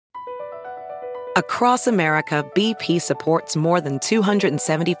Across America, BP supports more than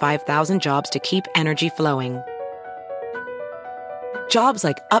 275,000 jobs to keep energy flowing. Jobs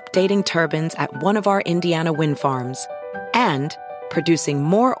like updating turbines at one of our Indiana wind farms and producing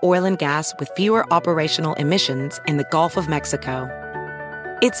more oil and gas with fewer operational emissions in the Gulf of Mexico.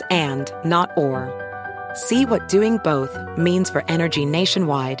 It's and, not or. See what doing both means for energy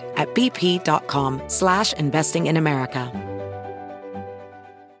nationwide at bp.com/investing in America.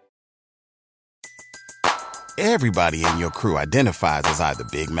 Everybody in your crew identifies as either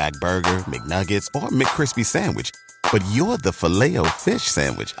Big Mac Burger, McNuggets, or McCrispy Sandwich. But you're the Filet-O-Fish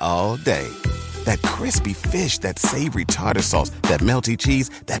Sandwich all day. That crispy fish, that savory tartar sauce, that melty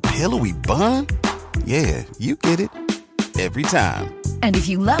cheese, that pillowy bun. Yeah, you get it. Every time. And if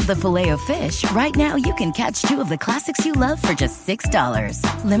you love the Filet-O-Fish, right now you can catch two of the classics you love for just $6.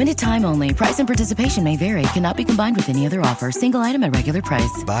 Limited time only. Price and participation may vary. Cannot be combined with any other offer. Single item at regular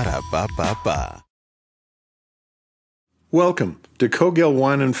price. Ba-da-ba-ba-ba. Welcome to Cogill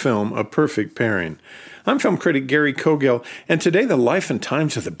Wine and Film, A Perfect Pairing. I'm film critic Gary Cogill, and today the life and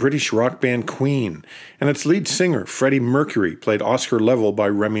times of the British rock band Queen, and its lead singer, Freddie Mercury, played Oscar level by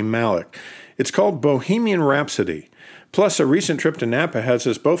Rami Malek. It's called Bohemian Rhapsody. Plus, a recent trip to Napa has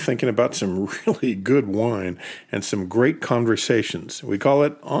us both thinking about some really good wine and some great conversations. We call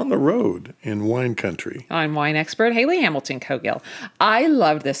it On the Road in Wine Country. I'm wine expert Haley Hamilton Cogill. I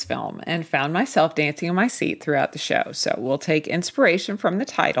loved this film and found myself dancing in my seat throughout the show. So we'll take inspiration from the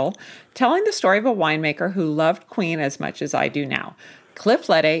title, telling the story of a winemaker who loved Queen as much as I do now. Cliff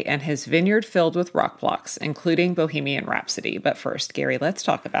Leddy and his vineyard filled with rock blocks, including Bohemian Rhapsody. But first, Gary, let's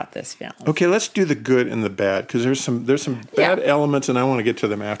talk about this film. Okay, let's do the good and the bad, because there's some bad elements, and I want to get to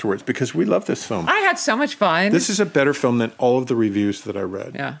them afterwards, because we love this film. I had so much fun. This is a better film than all of the reviews that I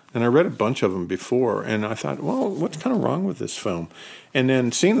read. Yeah. And I read a bunch of them before, and I thought, well, what's kind of wrong with this film? And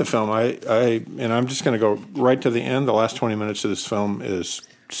then seeing the film, I'm just going to go right to the end. The last 20 minutes of this film is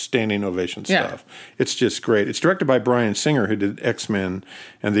standing ovation stuff. It's just great. It's directed by Bryan Singer, who did X-Men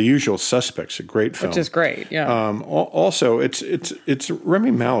and The Usual Suspects, a great film. Which is great, yeah. Also, it's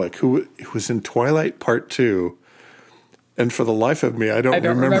Rami Malek, who was in Twilight Part 2, and for the life of me, I don't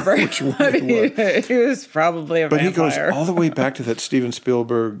remember which one it was. He was probably a vampire. But he goes all the way back to that Steven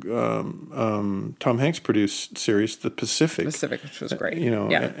Spielberg, Tom Hanks produced series, The Pacific. Which was great.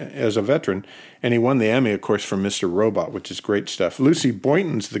 As a veteran. And he won the Emmy, of course, for Mr. Robot, which is great stuff. Lucy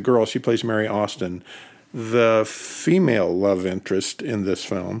Boynton's the girl. She plays Mary Austin, the female love interest in this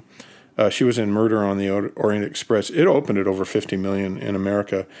film. She was in Murder on the Orient Express. It opened at over $50 million in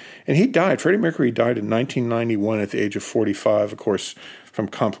America. And he died. Freddie Mercury died in 1991 at the age of 45, of course, from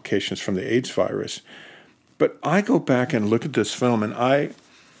complications from the AIDS virus. But I go back and look at this film, and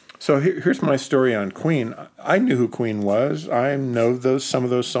So here's my story on Queen. I knew who Queen was. I know some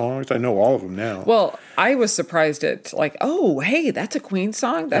of those songs. I know all of them now. Well, I was surprised at hey, that's a Queen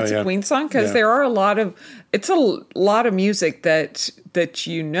song. That's a Queen song, because there are a lot of music that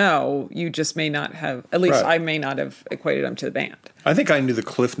you just may not have. At least I may not have equated them to the band. I think I knew the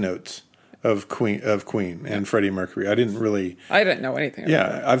cliff notes of Queen and Freddie Mercury. I didn't know anything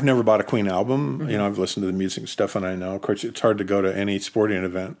about it. I've never bought a Queen album. Mm-hmm. I've listened to the music and stuff, and I know. Of course, it's hard to go to any sporting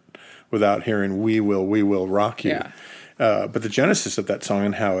event without hearing We Will Rock You. Yeah. But the genesis of that song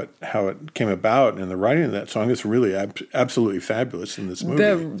and how it came about and the writing of that song is really absolutely fabulous in this movie.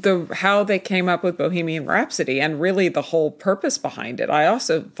 The how they came up with Bohemian Rhapsody and really the whole purpose behind it, I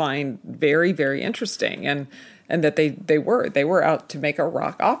also find very, very interesting. And that they were out to make a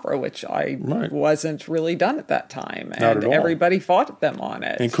rock opera, which wasn't really done at that time. And everybody fought them on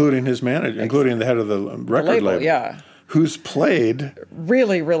it. Including his manager, including the head of the record label. Yeah. Who's played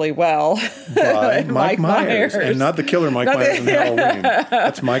really, really well by Mike Myers. And not the killer Mike Myers in Halloween.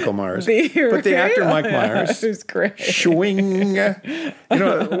 That's Michael Myers. But the actor Mike Myers. Who's great. Swing.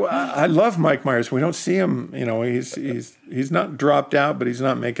 I love Mike Myers. We don't see him, he's not dropped out, but he's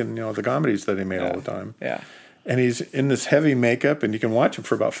not making, the comedies that he made all the time. Yeah. And he's in this heavy makeup, and you can watch him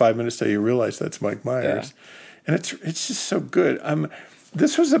for about 5 minutes till you realize that's Mike Myers. Yeah. And it's just so good.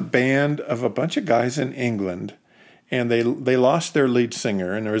 This was a band of a bunch of guys in England, and they lost their lead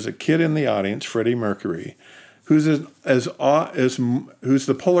singer, and there was a kid in the audience, Freddie Mercury, who's who's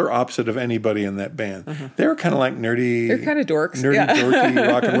the polar opposite of anybody in that band. Mm-hmm. They were kind of like nerdy. They're kind of dorks. Dorky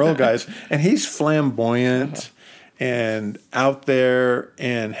rock and roll guys, and he's flamboyant and out there,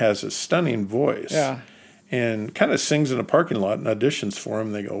 and has a stunning voice. Yeah. And kind of sings in a parking lot and auditions for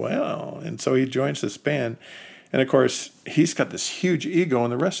him. They go, wow. And so he joins this band. And, of course, he's got this huge ego,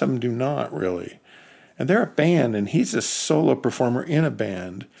 and the rest of them do not really. And they're a band, and he's a solo performer in a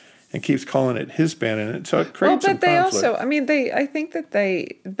band. and keeps calling it his band, and so it creates some but they conflict. also, I mean, I think that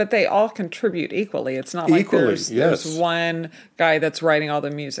they all contribute equally. It's not like there's one guy that's writing all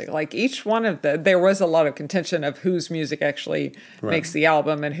the music. Like each one of there was a lot of contention of whose music actually makes the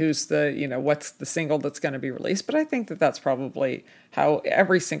album and who's what's the single that's going to be released. But I think that that's probably how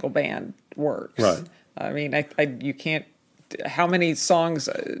every single band works. Right. I mean, you can't. How many songs?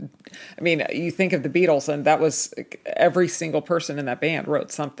 I mean, you think of the Beatles, and that was every single person in that band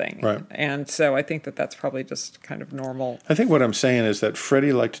wrote something, right? And so I think that that's probably just kind of normal. I think what I'm saying is that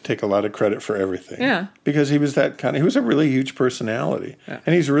Freddie liked to take a lot of credit for everything, because he was he was a really huge personality,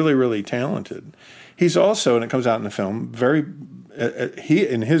 and he's really, really talented. He's also, and it comes out in the film, very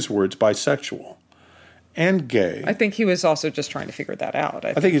in his words, bisexual and gay. I think he was also just trying to figure that out.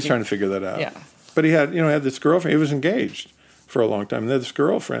 I think he's trying to figure that out. Yeah, but he had this girlfriend. He was engaged for a long time. And this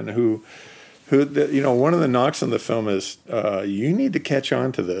girlfriend who one of the knocks on the film is you need to catch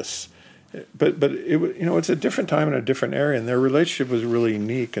on to this, but it's a different time in a different area, and their relationship was really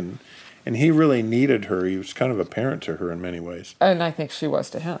unique, and he really needed her. He was kind of a parent to her in many ways, and I think she was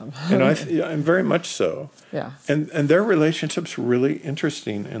to him, and very much so. Yeah, and their relationship's really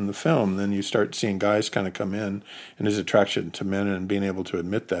interesting in the film. Then you start seeing guys kind of come in, and his attraction to men, and being able to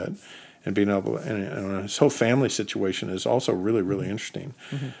admit that. And being able, and his whole family situation is also really, really interesting.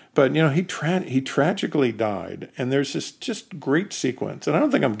 Mm-hmm. But he tragically died, and there's this just great sequence. And I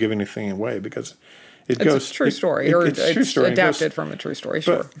don't think I'm giving anything away because it's a true story, it's true story. Adapted from a true story.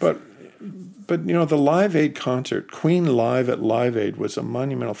 Sure, but the Live Aid concert, Queen live at Live Aid, was a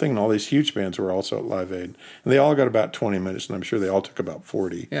monumental thing, and all these huge bands were also at Live Aid, and they all got about 20 minutes, and I'm sure they all took about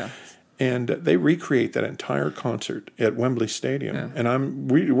 40. Yeah. And they recreate that entire concert at Wembley Stadium. Yeah. And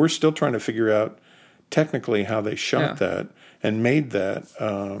we're still trying to figure out technically how they shot that and made that,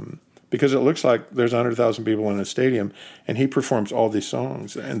 because it looks like there's 100,000 people in a stadium, and he performs all these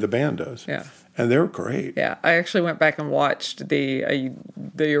songs, and the band does. Yeah. And they're great. Yeah, I actually went back and watched the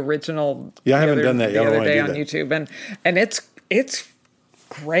original. Yeah, I haven't done that the other yet. day on YouTube, and it's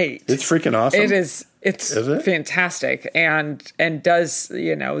great. It's freaking awesome. It is. It's fantastic, and does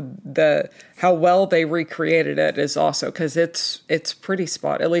how well they recreated it is also, because it's pretty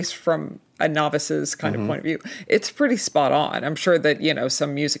at least from a novice's kind of point of view, it's pretty spot on. I'm sure that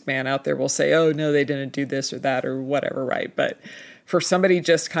some music man out there will say, oh no, they didn't do this or that or whatever, right? But for somebody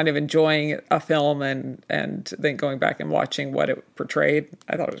just kind of enjoying a film and then going back and watching what it portrayed,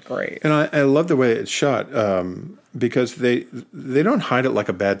 I thought it was great. And I love the way it's shot, because they don't hide it like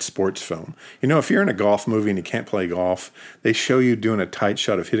a bad sports film. If you're in a golf movie and you can't play golf, they show you doing a tight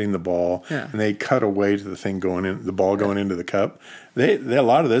shot of hitting the ball, and they cut away to the thing the ball going into the cup. A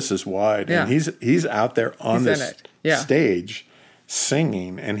lot of this is wide, and he's out there on this stage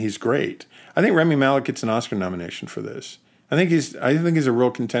singing, and he's great. I think Rami Malek gets an Oscar nomination for this. I think he's a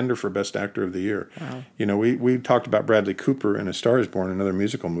real contender for Best Actor of the Year. Wow. We talked about Bradley Cooper in A Star Is Born, another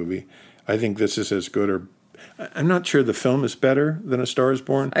musical movie. I think this is as good, or I'm not sure the film is better than A Star Is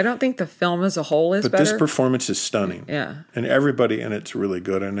Born. I don't think the film as a whole is better. But this performance is stunning. Yeah. And everybody in it's really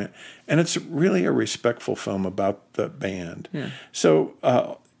good in it. And it's really a respectful film about the band. Yeah.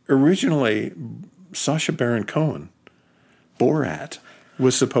 So originally, Sacha Baron Cohen, Borat,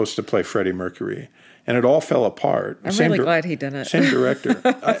 was supposed to play Freddie Mercury. And it all fell apart. I'm really glad he didn't. Same director.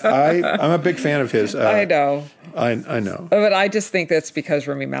 I'm a big fan of his. I know. I know. But I just think that's because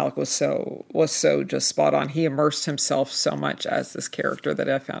Rami Malek was so just spot on. He immersed himself so much as this character that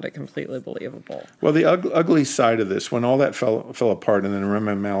I found it completely believable. Well, the ugly side of this, when all that fell apart, and then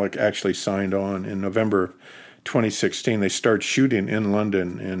Rami Malek actually signed on in November 2016, they started shooting in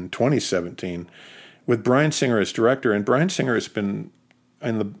London in 2017 with Bryan Singer as director. And Bryan Singer has been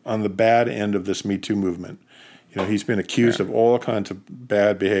on the bad end of this Me Too movement. He's been accused of all kinds of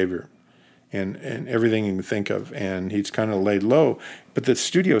bad behavior and everything you can think of, and he's kind of laid low. But the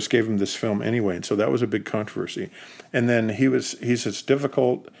studios gave him this film anyway, and so that was a big controversy. And then he's as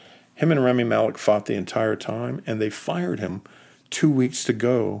difficult. Him and Rami Malek fought the entire time, and they fired him 2 weeks to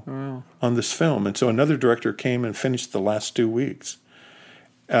go on this film. And so another director came and finished the last 2 weeks.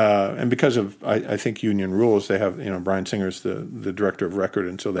 And because of, I think, union rules, they have, Bryan Singer's the director of record,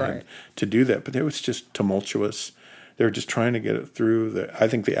 and so they had to do that. But it was just tumultuous. They were just trying to get it through. I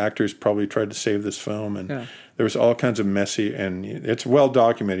think the actors probably tried to save this film, and there was all kinds of messy, and it's well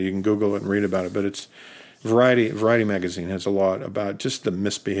documented. You can Google it and read about it, but it's Variety magazine has a lot about just the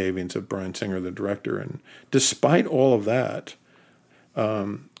misbehavings of Bryan Singer, the director. And despite all of that,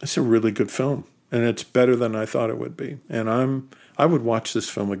 it's a really good film, and it's better than I thought it would be. And I'm I would watch this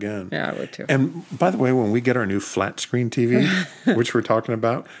film again. Yeah, I would too. And by the way, when we get our new flat screen TV, which we're talking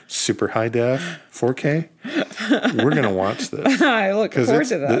about, super high def, 4K, we're going to watch this. I look forward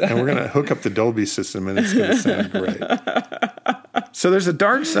to that. And we're going to hook up the Dolby system, and it's going to sound great. So there's a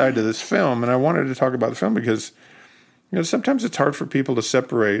dark side to this film, and I wanted to talk about the film because sometimes it's hard for people to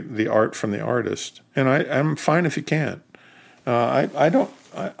separate the art from the artist, and I'm fine if you can't. I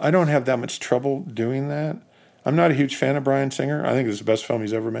don't have that much trouble doing that. I'm not a huge fan of Bryan Singer. I think it's the best film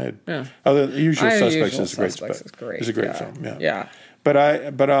he's ever made. Yeah. The Usual Suspects is great. It's a great film. Yeah. Yeah.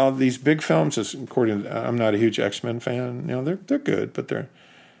 But these big films, I'm not a huge X-Men fan. They're good,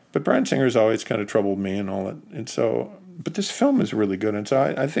 but Bryan Singer's always kind of troubled me and all that. And so, but this film is really good, and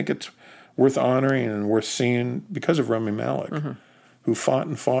so I think it's worth honoring and worth seeing because of Rami Malek. Mm-hmm. Who fought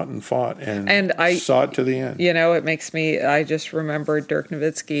and fought and fought and saw it to the end. It makes me, I just remember Dirk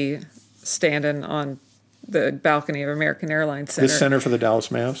Nowitzki standing on the balcony of American Airlines Center. The center for the Dallas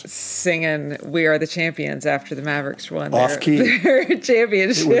Mavs. Singing We Are the Champions after the Mavericks won their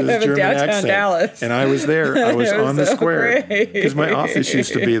championship in downtown accent. Dallas. And I was there. I was on the square because my office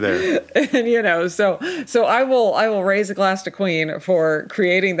used to be there. And so I will raise a glass to Queen for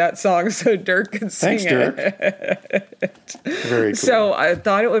creating that song so Dirk could sing Dirk. Very cool. So I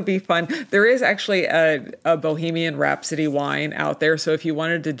thought it would be fun. There is actually a Bohemian Rhapsody wine out there. So if you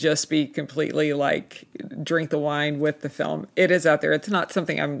wanted to just be completely like drink the wine with the film, it is out there. It's not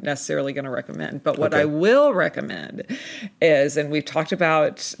something I'm necessarily going to recommend, but what I will recommend is, and we've talked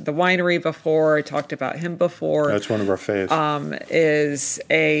about the winery before, talked about him before. That's one of our faves. Is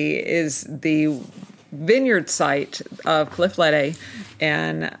the vineyard site of Cliff Lede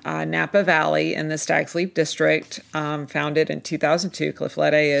in Napa Valley in the Stags Leap District, founded in 2002. Cliff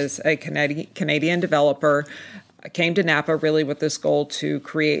Lede is a Canadian developer. Came to Napa really with this goal to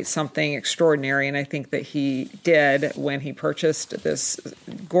create something extraordinary, and I think that he did when he purchased this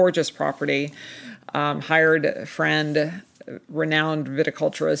gorgeous property. Hired a friend, renowned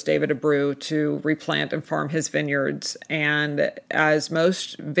viticulturist David Abreu, to replant and farm his vineyards. And as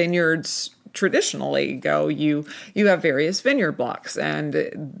most vineyards traditionally go, you have various vineyard blocks, and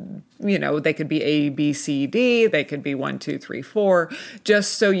they could be A, B, C, D, they could be 1, 2, 3, 4,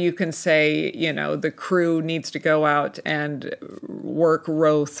 just so you can say, the crew needs to go out and work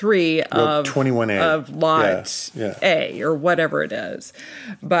row 3 of 21A of lot A or whatever it is.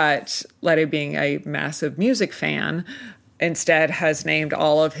 But Lede, being a massive music fan, instead has named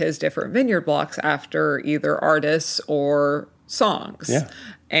all of his different vineyard blocks after either artists or songs. Yeah.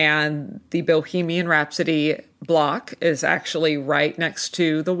 And the Bohemian Rhapsody block is actually right next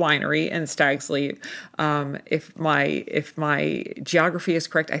to the winery in Stags Leap. If my geography is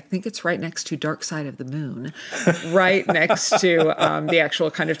correct, I think it's right next to Dark Side of the Moon, right next to the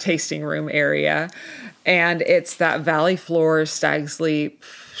actual kind of tasting room area. And it's that valley floor Stags Leap,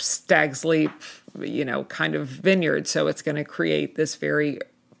 kind of vineyard. So it's going to create this very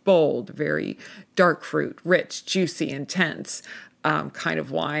bold, very dark fruit, rich, juicy, intense kind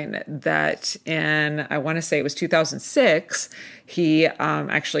of wine that I want to say it was 2006, he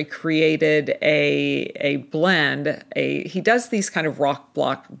actually created a blend. He does these kind of rock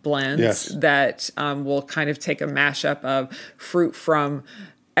block blends that will kind of take a mashup of fruit from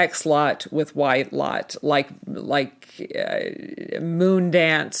X lot with Y lot, like Moon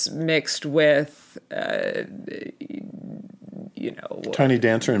Dance mixed with Tiny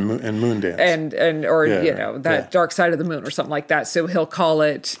Dancer and Moon Dance, and Dark Side of the Moon or something like that. So he'll call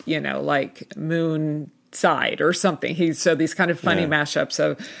it like Moon Side or something. So these kind of funny mashups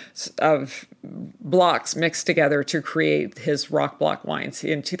of blocks mixed together to create his rock block wines.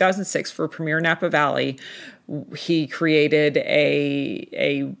 In 2006, for Premier Napa Valley, he created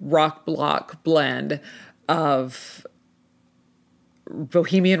a rock block blend of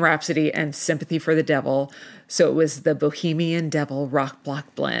Bohemian Rhapsody and Sympathy for the Devil. So it was the Bohemian Devil Rock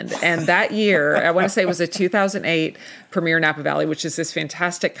Block Blend. And that year, I want to say it was a 2008 Premier Napa Valley, which is this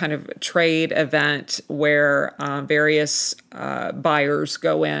fantastic kind of trade event where various buyers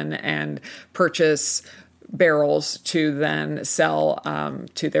go in and purchase barrels to then sell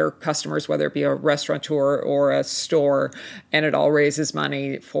to their customers, whether it be a restaurateur or a store, and it all raises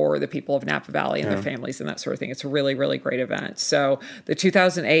money for the people of Napa Valley and their families and that sort of thing. It's a really, really great event. So the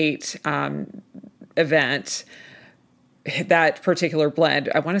 2008 event, that particular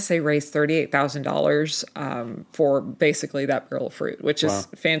blend, I want to say raised $38,000 for basically that barrel of fruit, which is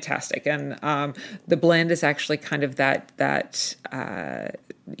fantastic. And the blend is actually kind of that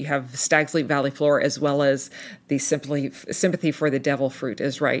you have Stags Leap Valley Floor as well as the Sympathy for the Devil fruit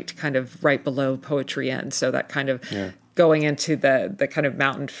is right below Poetry Inn. So that kind of going into the kind of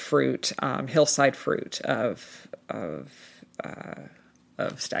mountain fruit, hillside fruit of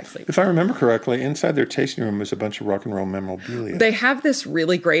Stag's Leap. If I remember correctly, inside their tasting room is a bunch of rock and roll memorabilia. They have this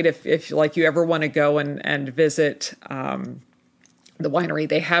really great, if like you ever want to go and visit the winery,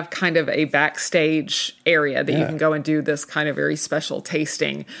 they have kind of a backstage area that you can go and do this kind of very special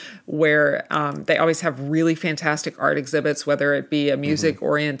tasting where they always have really fantastic art exhibits, whether it be a music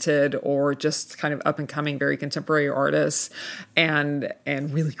oriented or just kind of up and coming, very contemporary artists, and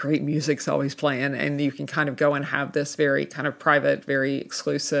really great music's always playing. And you can kind of go and have this very kind of private, very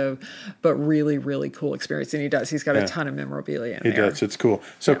exclusive, but really, really cool experience. And he does. He's got a ton of memorabilia in there. He does. It's cool.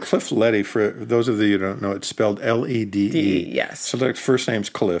 So Cliff Leddy, for those of you who don't know, it's spelled L-E-D-E. Yes. So the first name's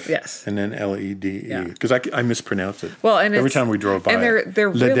Cliff. Yes. And then L-E-D-E. Because I mispronounce it. Well, and every time we drove by. And they're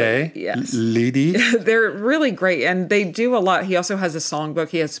really, yes. Lady. They're really great. And they do a lot. He also has a songbook.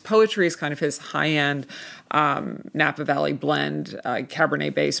 He has poetry is kind of his high-end Napa Valley blend,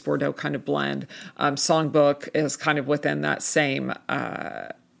 Cabernet-based Bordeaux kind of blend. Songbook is kind of within that same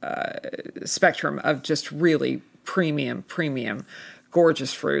spectrum of just really premium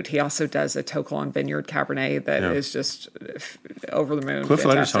gorgeous fruit. He also does a To Kalon Vineyard Cabernet that is just over the moon. Cliff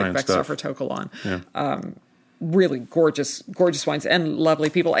Leddy's high-end stuff. For To Kalon. Really gorgeous wines and lovely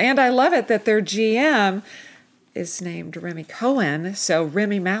people. And I love it that their GM is named Remy Cohen. So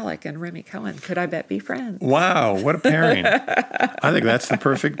Remy Malik and Remy Cohen, could I bet be friends? Wow, what a pairing. I think that's the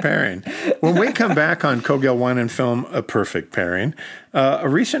perfect pairing. When we come back on Cogill Wine and Film, a perfect pairing, a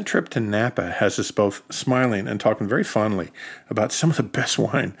recent trip to Napa has us both smiling and talking very fondly about some of the best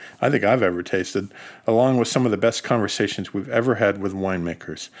wine I think I've ever tasted, along with some of the best conversations we've ever had with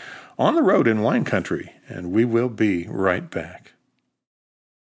winemakers. On the road in wine country, and we will be right back.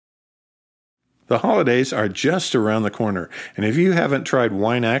 The holidays are just around the corner, and if you haven't tried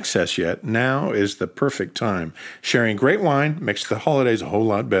Wine Access yet, now is the perfect time. Sharing great wine makes the holidays a whole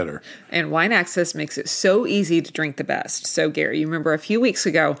lot better. And Wine Access makes it so easy to drink the best. So, Gary, you remember a few weeks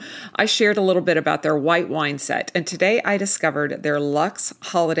ago, I shared a little bit about their white wine set, and today I discovered their Luxe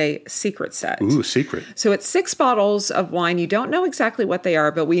Holiday Secret Set. Ooh, secret. So it's 6 bottles of wine. You don't know exactly what they are,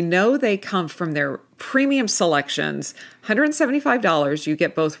 but we know they come from their premium selections, $175. You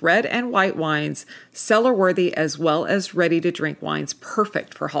get both red and white wines, cellar worthy as well as ready to drink wines,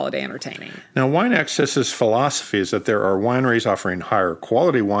 perfect for holiday entertaining. Now, Wine Access's philosophy is that there are wineries offering higher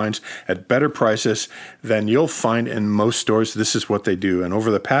quality wines at better prices than you'll find in most stores. This is what they do. And over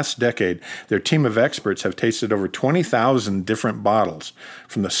the past decade, their team of experts have tasted over 20,000 different bottles,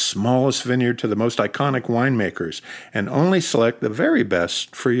 from the smallest vineyard to the most iconic winemakers, and only select the very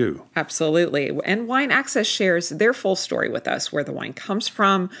best for you. Absolutely. And Wine Access shares their full story with us, where the wine comes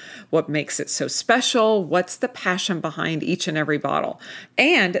from, what makes it so special, what's the passion behind each and every bottle.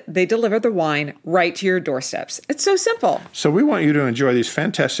 And they deliver the wine right to your doorsteps. It's so simple. So we want you to enjoy these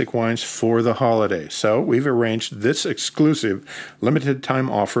fantastic wines for the holidays. So we've arranged this exclusive limited time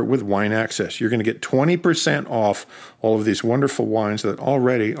offer with Wine Access. You're going to get 20% off all of these wonderful wines that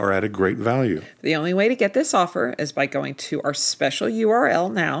already are at a great value. The only way to get this offer is by going to our special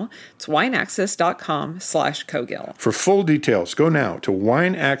URL now. It's wineaccess.com/Cogill. For full details, go now to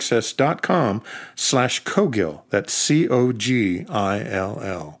wineaccess.com/Cogill. That's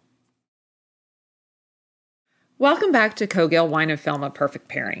Cogill. Welcome back to Cogill Wine and Film, a perfect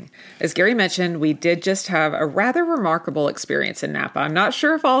pairing. As Gary mentioned, we did just have a rather remarkable experience in Napa. I'm not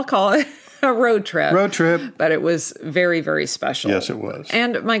sure if I'll call it a road trip. But it was very, very special. Yes, it was.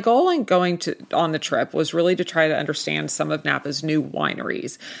 And my goal in going on the trip was really to try to understand some of Napa's new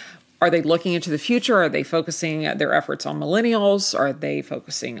wineries. Are they looking into the future? Are they focusing their efforts on millennials? Are they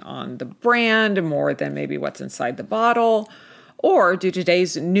focusing on the brand more than maybe what's inside the bottle? Or do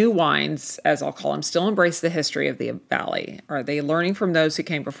today's new wines, as I'll call them, still embrace the history of the Valley? Are they learning from those who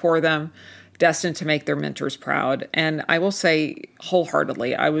came before them, destined to make their mentors proud? And I will say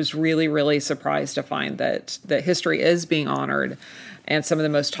wholeheartedly, I was really, really surprised to find that history is being honored. And some of the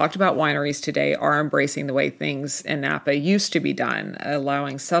most talked about wineries today are embracing the way things in Napa used to be done,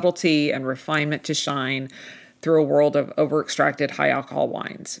 allowing subtlety and refinement to shine through a world of over-extracted high-alcohol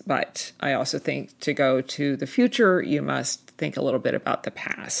wines. But I also think to go to the future, you must think a little bit about the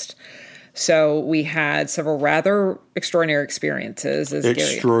past. So we had several rather extraordinary experiences,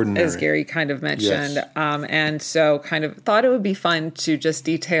 as Gary kind of mentioned. Yes. And so kind of thought it would be fun to just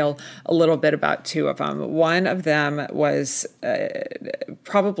detail a little bit about 2 of them. One of them was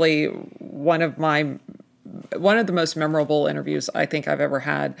probably one of the most memorable interviews I think I've ever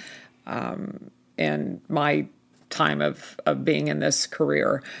had in my time of being in this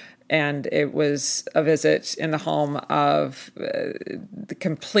career. And it was a visit in the home of the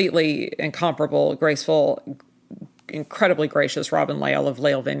completely incomparable, graceful, incredibly gracious Robin Lael of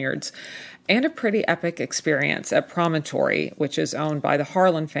Lael Vineyards. and a pretty epic experience at Promontory, which is owned by the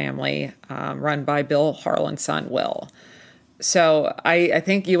Harlan family, run by Bill Harlan's son, Will. So I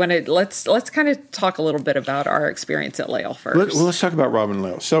think you want to let's kind of talk a little bit about our experience at Lael first. Let's talk about Robin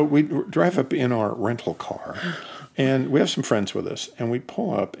Lael. So we drive up in our rental car, and we have some friends with us, and we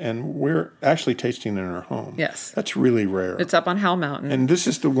pull up, and we're actually tasting in her home. Yes, that's really rare. It's up on Howell Mountain, and this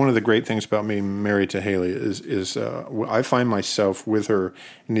is one of the great things about being married to Haley is I find myself with her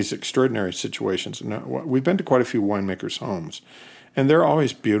in these extraordinary situations. Now, we've been to quite a few winemakers' homes. And they're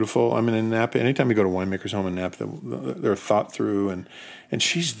always beautiful. I mean, in Napa, anytime you go to winemaker's home in Napa, they're thought through, and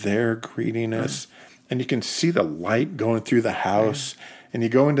she's there greeting us, and you can see the light going through the house, and you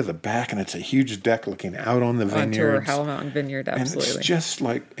go into the back, and it's a huge deck looking out on the vineyards. Onto her Howell Mountain vineyard, absolutely. And it's just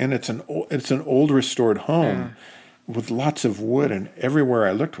like, and it's an old restored home with lots of wood, and everywhere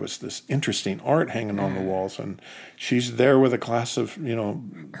I looked was this interesting art hanging on the walls, and she's there with a glass of,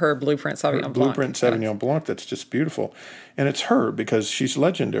 her Blueprint Sauvignon Blanc. Blueprint Sauvignon Blanc, that's just beautiful. And it's her because she's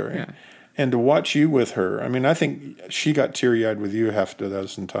legendary. Yeah. And to watch you with her, I mean, I think she got teary-eyed with you half a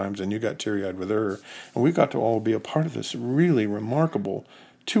dozen times, and you got teary-eyed with her. And we got to all be a part of this really remarkable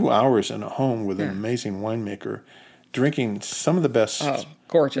 2 hours in a home with an amazing winemaker, drinking some of the best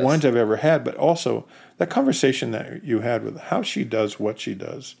gorgeous wines I've ever had, but also that conversation that you had with how she does what she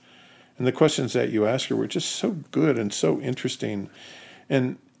does. And the questions that you ask her were just so good and so interesting.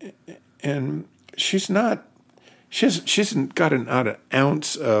 And she hasn't got not an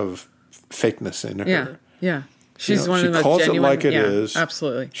ounce of fakeness in her. Yeah. She's one of the most calls genuine. It like it is.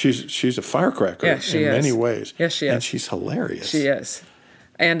 Absolutely. She's a firecracker in many ways. Yes, she is. And she's hilarious. She is.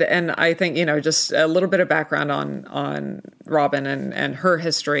 And I think, just a little bit of background on Robin and her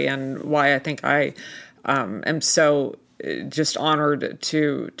history and why I think I am so just honored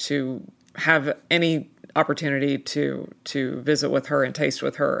to have any opportunity to visit with her and taste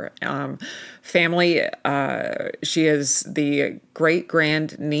with her. Family, she is the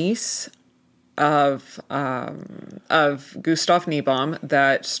great-grand niece of Gustav Niebaum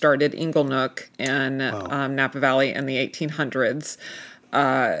that started Inglenook in Napa Valley in the 1800s.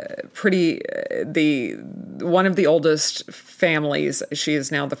 One of the oldest families. She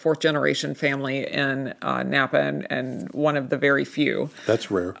is now the fourth generation family in Napa, and one of the very few. That's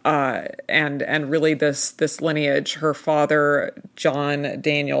rare. And really this lineage. Her father, John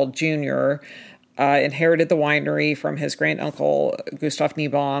Daniel Jr., inherited the winery from his great uncle Gustav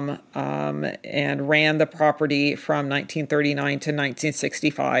Niebaum, and ran the property from 1939 to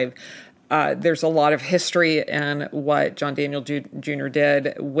 1965. There's a lot of history in what John Daniel Jr.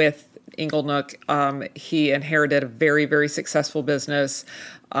 did with Inglenook. He inherited a very, very successful business.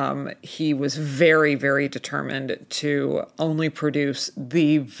 He was very, very determined to only produce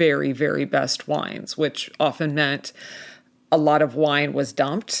the very, very best wines, which often meant a lot of wine was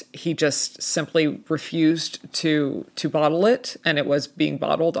dumped. He just simply refused to bottle it, and it was being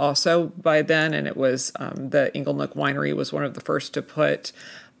bottled also by then. And it was the Inglenook Winery was one of the first to put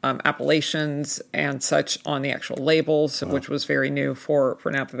appellations and such on the actual labels, which was very new for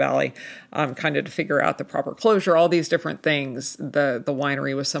Napa Valley, kind of to figure out the proper closure, all these different things. The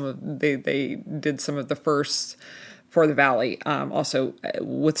winery was they did some of the first for the valley. Also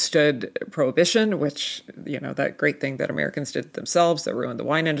withstood prohibition, which, that great thing that Americans did themselves that ruined the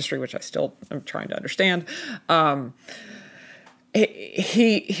wine industry, which I still am trying to understand.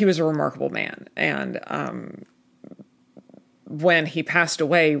 He was a remarkable man. And, when he passed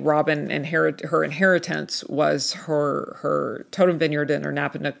away, Robin her inheritance was her totem vineyard and her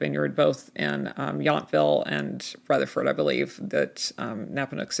Napanook vineyard, both in Yountville and Rutherford, I believe. That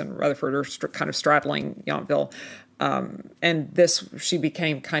Napanooks and Rutherford are kind of straddling Yountville. And she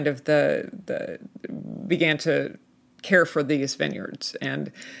became kind of began to care for these vineyards.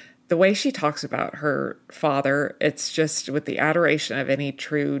 And the way she talks about her father, it's just with the adoration of any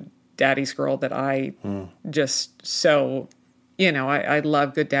true daddy's girl that I just so... I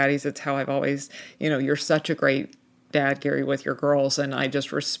love good daddies. It's how I've always, you're such a great dad, Gary, with your girls. And I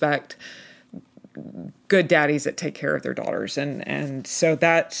just respect good daddies that take care of their daughters. And so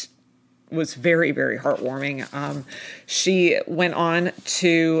that was very, very heartwarming. She went on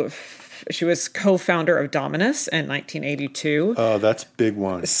she was co-founder of Dominus in 1982. Oh, that's big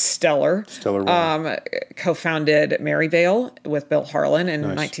one. Stellar wine. Co-founded Maryvale with Bill Harlan in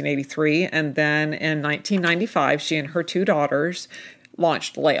 1983. And then in 1995, she and her two daughters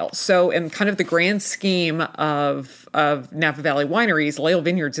launched Lael. So in kind of the grand scheme of Napa Valley wineries, Lael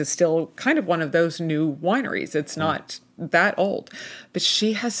Vineyards is still kind of one of those new wineries. It's not that old. But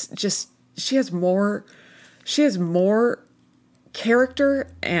she has more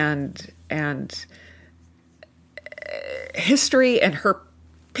character and history, and her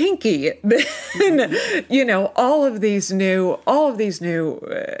Pinky, then, you know, all of these new,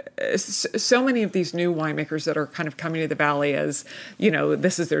 so many of these new winemakers that are kind of coming to the Valley as, you know,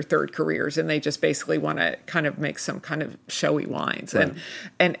 this is their third careers, and they just basically want to kind of make some kind of showy wines. Right.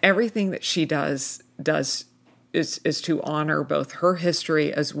 And everything that she does is to honor both her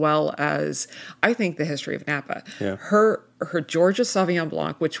history as well as, I think, the history of Napa. Yeah. Her Georgia Sauvignon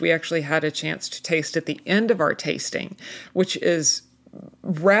Blanc, which we actually had a chance to taste at the end of our tasting, which is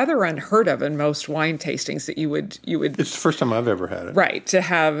rather unheard of in most wine tastings that you would. It's the first time I've ever had it. Right, to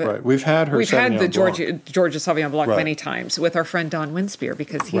have. Right, we've had the Georgia Sauvignon Blanc many times with our friend Don Winspear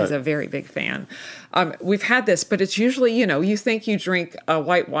because he's a very big fan. We've had this, but it's usually, you know, you think you drink a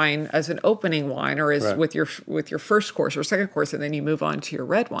white wine as an opening wine or as with your first course or second course, and then you move on to your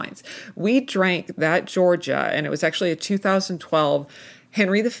red wines. We drank that Georgia, and it was actually a 2012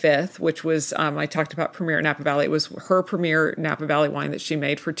 Henry V, which was, I talked about Premier Napa Valley. It was her Premier Napa Valley wine that she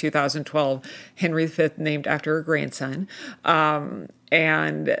made for 2012. Henry V, named after her grandson.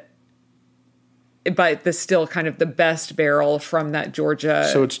 But the still kind of the best barrel from that Georgia.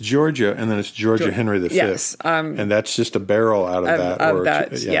 So it's Georgia, and then it's Georgia Henry V. Yes. And that's just a barrel out of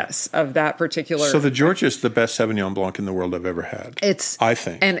that. Yes, of that particular. So the Georgia is the best Sauvignon Blanc in the world I've ever had. I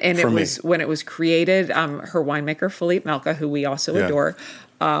think. And it was, when it was created, her winemaker, Philippe Melka, who we also adore,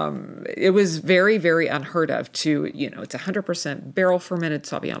 it was very, very unheard of to, you know, it's 100% barrel fermented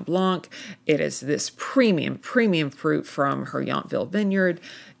Sauvignon Blanc. It is this premium fruit from her Yountville vineyard.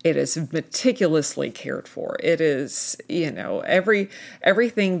 It is meticulously cared for. It is, you know,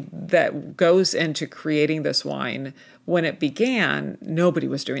 everything that goes into creating this wine. When it began, nobody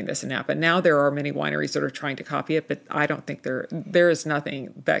was doing this in Napa. Now there are many wineries that are trying to copy it, but I don't think there is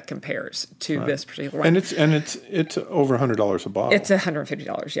nothing that compares to this particular wine. And it's over $100 a bottle. It's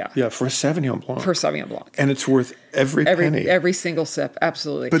 $150, yeah. Yeah, for a Sauvignon Blanc. For Sauvignon Blanc. And it's worth every penny. Every single sip,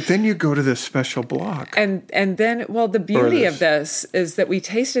 absolutely. But then you go to this special block. And then, well, the beauty of this is that we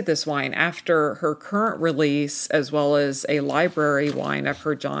tasted this wine after her current release, as well as a library wine of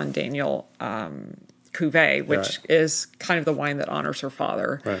her John Daniel Cuvée, which is kind of the wine that honors her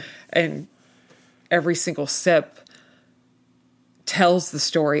father. Right. And every single sip tells the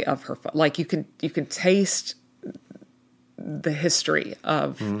story of her. Like you can taste the history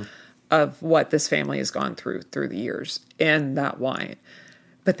of what this family has gone through the years in that wine.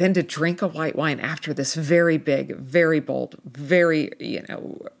 But then to drink a white wine after this very big, very bold, very, you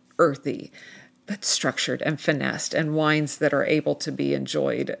know, earthy, but structured and finessed, and wines that are able to be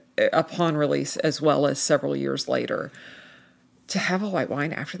enjoyed upon release as well as several years later. To have a white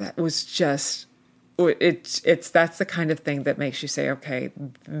wine after that was just, that's the kind of thing that makes you say, okay,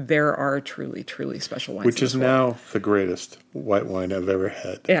 there are truly, truly special wines. Which is now the greatest white wine I've ever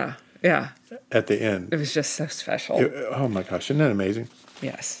had. Yeah. At the end. It was just so special. Oh my gosh, isn't that amazing?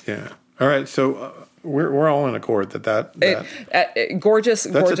 Yes. Yeah. All right, so we're all in accord that gorgeous.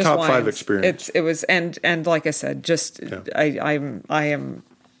 That's gorgeous a top wines. 5 experience. It was, and like I said, just I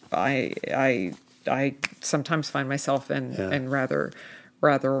sometimes find myself in rather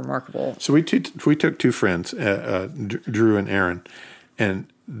remarkable. So we took 2 friends, Drew and Aaron, and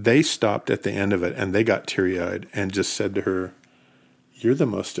they stopped at the end of it and they got teary-eyed and just said to her, "You're the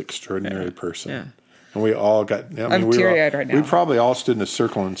most extraordinary person." Yeah. And we all got. I'm teary-eyed right now. We probably all stood in a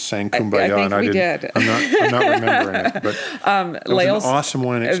circle and sang "Kumbaya." I think we did. I'm not remembering it, but it was an awesome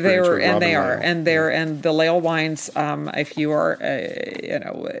wine experience. And the Lael wines. If you are,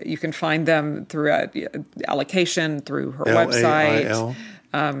 you can find them through allocation through her website.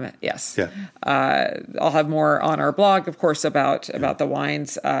 Yes. Yeah. I'll have more on our blog, of course, about the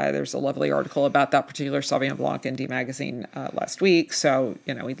wines. There's a lovely article about that particular Sauvignon Blanc in D Magazine last week. So,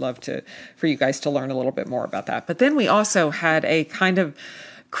 we'd love for you guys to learn a little bit more about that. But then we also had a kind of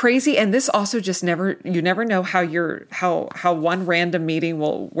crazy, and this also just you never know how one random meeting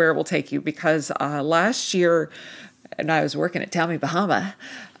where it will take you, because last year, and I was working at Tommy Bahama,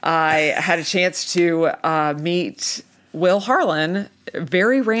 I had a chance to meet Will Harlan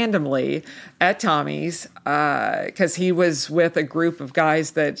very randomly at Tommy's, because he was with a group of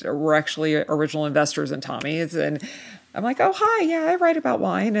guys that were actually original investors in Tommy's. And I'm like, "Oh, hi. Yeah, I write about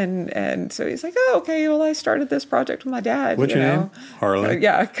wine." And so he's like, "Oh, okay. Well, I started this project with my dad." What's your name? Harlan.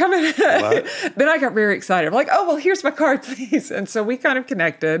 Yeah. Come in. Then I got very excited. I'm like, "Oh, well, here's my card, please." And so we kind of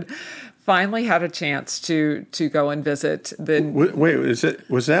connected. Finally had a chance to go and visit. Wait,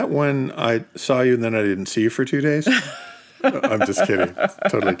 was that when I saw you and then I didn't see you for 2 days? I'm just kidding.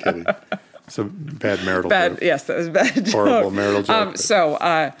 Totally kidding. It's a bad marital joke. Yes, that was a bad joke. Horrible marital joke.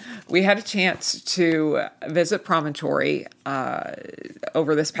 So we had a chance to visit Promontory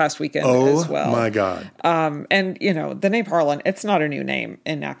over this past weekend as well. Oh, my God. And, the name Harlan, it's not a new name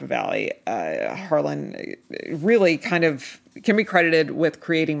in Napa Valley. Harlan really kind of can be credited with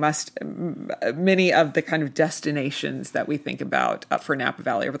creating many of the kind of destinations that we think about for Napa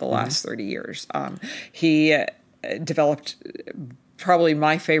Valley over the last 30 years. He developed probably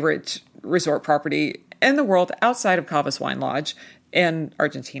my favorite resort property in the world outside of Cavas Wine Lodge in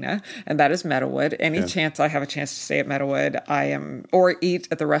Argentina, and that is Meadowood. Any chance I have a chance to stay at Meadowood, or eat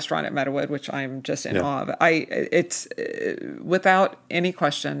at the restaurant at Meadowood, which I'm just in awe of. It's without any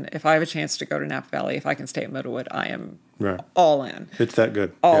question, if I have a chance to go to Napa Valley, if I can stay at Meadowood, I am all in. It's that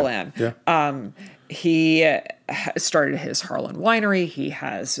good. All in. Yeah. He started his Harlan Winery. He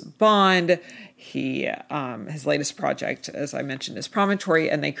has Bond. He his latest project, as I mentioned, is Promontory,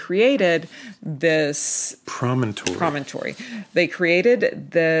 and they created this Promontory. They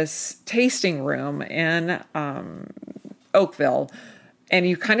created this tasting room in Oakville, and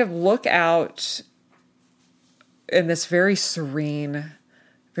you kind of look out in this very serene,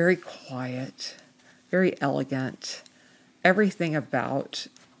 very quiet, very elegant. Everything about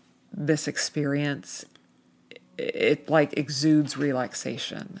this experience, it like exudes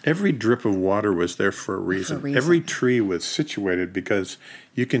relaxation. Every drip of water was there for a reason. Every tree was situated because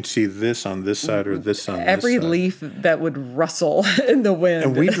you can see this on this side or this on this side. Every leaf that would rustle in the wind.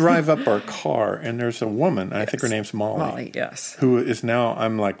 And we drive up our car, and there's a woman, I think her name's Molly. Molly, yes. Who is now,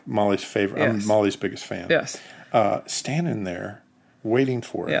 I'm like Molly's favorite. Yes. I'm Molly's biggest fan. Yes. Standing there waiting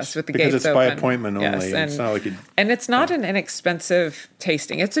for us. Yes, with the because gates it's open. by appointment only. Yes, and it's not like and it's not an inexpensive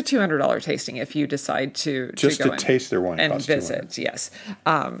tasting. It's a $200 tasting if you decide to just go to taste their wine and costs visit. $200. Yes,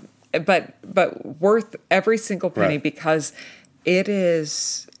 but worth every single penny because it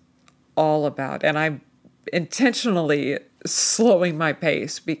is all about. And I'm intentionally slowing my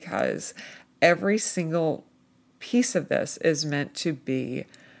pace because every single piece of this is meant to be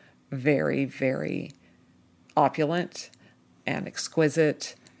very, very opulent and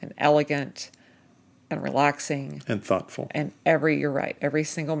exquisite and elegant and relaxing and thoughtful. And you're right, every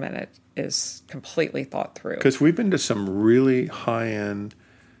single minute is completely thought through. Because we've been to some really high-end,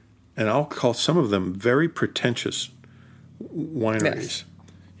 and I'll call some of them very pretentious wineries.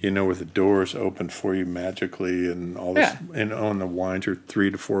 Yes. Where the doors open for you magically and all this, and the wines are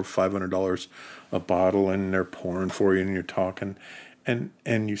 $300 to $500 a bottle, and they're pouring for you, and you're talking, and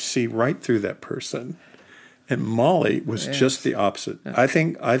you see right through that person. And Molly was just the opposite. Yeah. I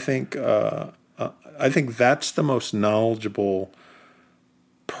think that's the most knowledgeable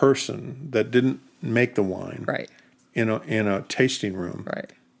person that didn't make the wine, in a tasting room,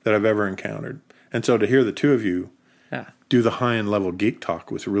 that I've ever encountered. And so to hear the two of you do the high-end level geek talk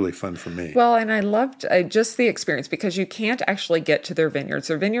was really fun for me. Well, and I loved just the experience because you can't actually get to their vineyards.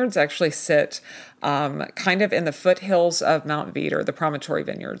 Their vineyards actually sit kind of in the foothills of Mount Veeder, the Promontory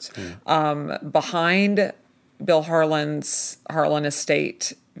Vineyards, behind Bill Harlan's Harlan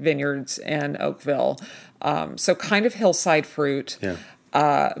Estate Vineyards in Oakville. So kind of hillside fruit,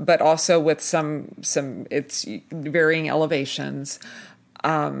 but also with some it's varying elevations.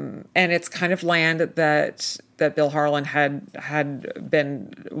 And it's kind of land that Bill Harlan had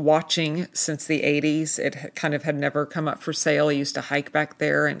been watching since the 80s. It kind of had never come up for sale. He used to hike back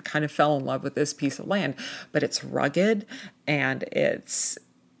there and kind of fell in love with this piece of land. But it's rugged and it's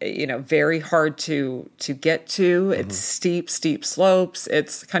very hard to get to. Mm-hmm. It's steep slopes.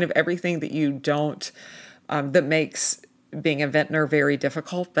 It's kind of everything that you don't that makes being a vintner very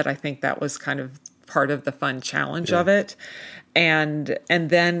difficult. But I think that was kind of part of the fun challenge of it. And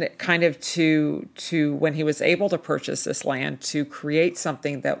then kind of to when he was able to purchase this land to create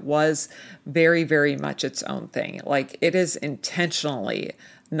something that was very, very much its own thing. Like it is intentionally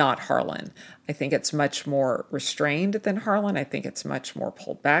not Harlan. I think it's much more restrained than Harlan. I think it's much more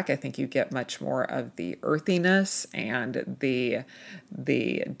pulled back. I think you get much more of the earthiness and the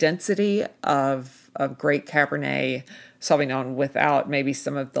density of great Cabernet Sauvignon without maybe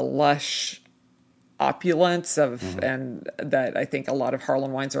some of the lush opulence of, and that I think a lot of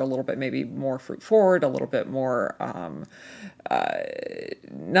Harlan wines are a little bit maybe more fruit forward, a little bit more,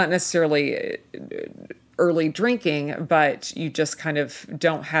 not necessarily early drinking, but you just kind of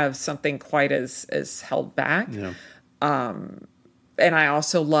don't have something quite as held back. Yeah. And I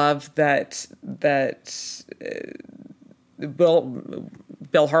also love that Bill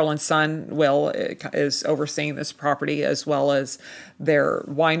Bill Harlan's son, Will, is overseeing this property, as well as their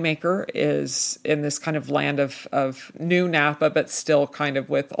winemaker is in this kind of land of new Napa, but still kind of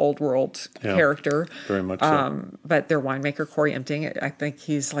with old world character. Very much so. But their winemaker, Corey Empting, I think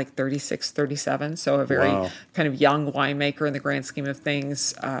he's like 36, 37, so a very kind of young winemaker in the grand scheme of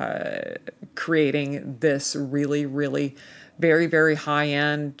things, creating this really, really very, very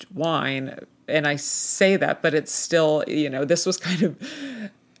high-end wine. And I say that, but it's still, this was kind of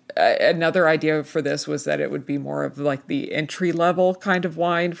another idea for this was that it would be more of like the entry-level kind of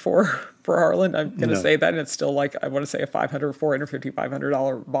wine for Harlan. I'm going to say that, and it's still like, I want to say a $500, $450,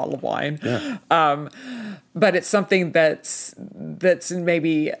 $500 bottle of wine. Yeah. But it's something that's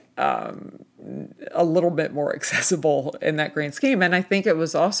maybe a little bit more accessible in that grand scheme. And I think it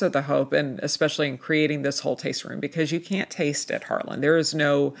was also the hope, and especially in creating this whole taste room, because you can't taste at Harlan. There is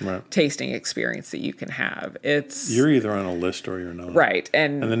no tasting experience that you can have. You're either on a list or you're not. Right.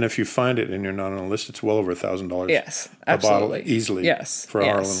 And then if you find it and you're not on a list, it's well over $1,000. Yes, a absolutely. bottle easily. Yes, for a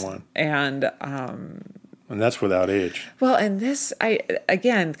Harlan wine. And that's without age. Well, and this,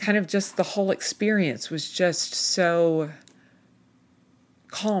 again, kind of just the whole experience was just so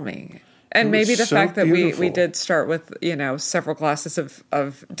calming. And maybe the fact that we did start with, several glasses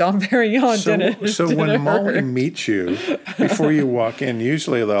of Dom Perignon. So when Molly meets you, before you walk in,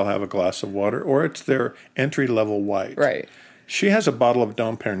 usually they'll have a glass of water, or it's their entry-level white. Right. She has a bottle of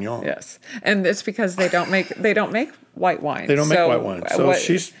Dom Perignon. Yes. And it's because they don't make white wine. They don't make white wine. So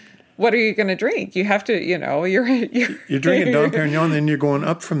what are you going to drink? You have to, you're drinking Dom Perignon, then you're going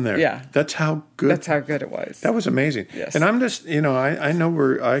up from there. Yeah. That's how good it was. That was amazing. Yes. And I'm just, I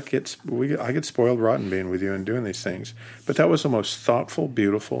know I get spoiled rotten being with you and doing these things, but that was the most thoughtful,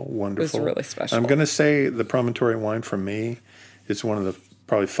 beautiful, wonderful. It was really special. I'm going to say the Promontory wine for me is one of the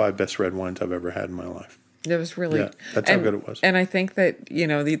probably 5 best red wines I've ever had in my life. It was really, that's how good it was. And I think that,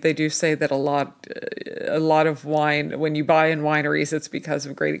 they do say that a lot of wine, when you buy in wineries, it's because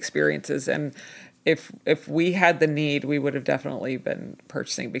of great experiences. And if we had the need, we would have definitely been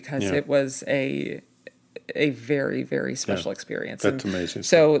purchasing, because it was a very, very special experience. That's amazing.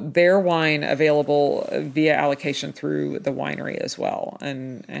 So their wine available via allocation through the winery as well.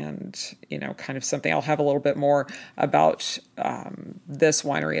 And kind of something I'll have a little bit more about this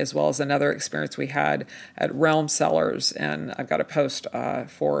winery, as well as another experience we had at Realm Cellars. And I've got a post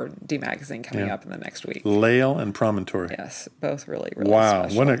for D Magazine coming up in the next week. Lael and Promontory. Yes, both really, really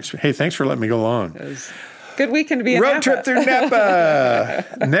special. Hey, thanks for letting me go along. It was good weekend to be in Road Napa. trip through Napa.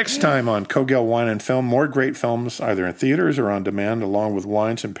 Next time on Cogill Wine and Film, more great films either in theaters or on demand, along with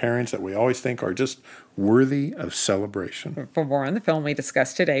wines and pairings that we always think are just worthy of celebration. For more on the film we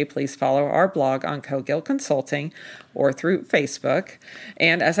discussed today, please follow our blog on Cogill Consulting or through Facebook.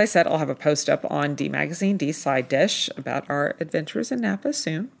 And as I said, I'll have a post up on D Magazine, D Side Dish, about our adventures in Napa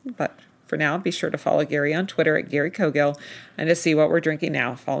soon. But for now, be sure to follow Gary on Twitter at Gary Cogill, and to see what we're drinking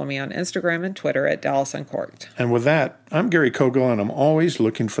now, follow me on Instagram and Twitter at Dallas Uncorked. And with that, I'm Gary Cogill, and I'm always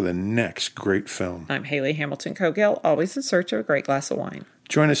looking for the next great film. I'm Haley Hamilton Cogill, always in search of a great glass of wine.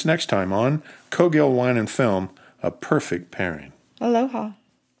 Join us next time on Cogill Wine and Film, a perfect pairing. Aloha.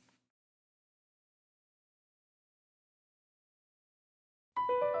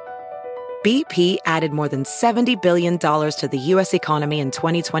 BP added more than $70 billion to the U.S. economy in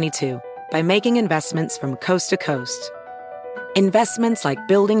 2022 by making investments from coast to coast. Investments like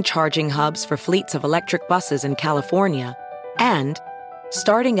building charging hubs for fleets of electric buses in California and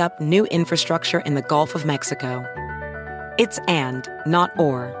starting up new infrastructure in the Gulf of Mexico. It's and, not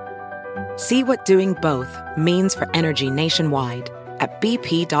or. See what doing both means for energy nationwide at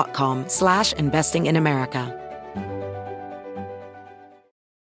bp.com/investing in America.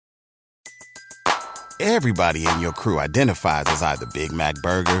 Everybody in your crew identifies as either Big Mac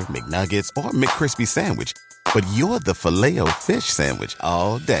Burger, McNuggets, or McCrispy Sandwich. But you're the Filet-O-Fish Sandwich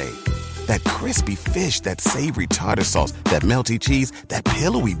all day. That crispy fish, that savory tartar sauce, that melty cheese, that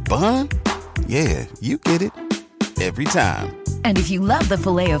pillowy bun. Yeah, you get it. Every time. And if you love the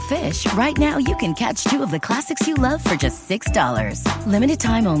Filet-O-Fish, right now you can catch 2 of the classics you love for just $6. Limited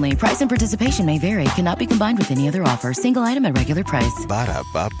time only. Price and participation may vary. Cannot be combined with any other offer. Single item at regular price.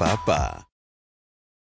 Ba-da-ba-ba-ba.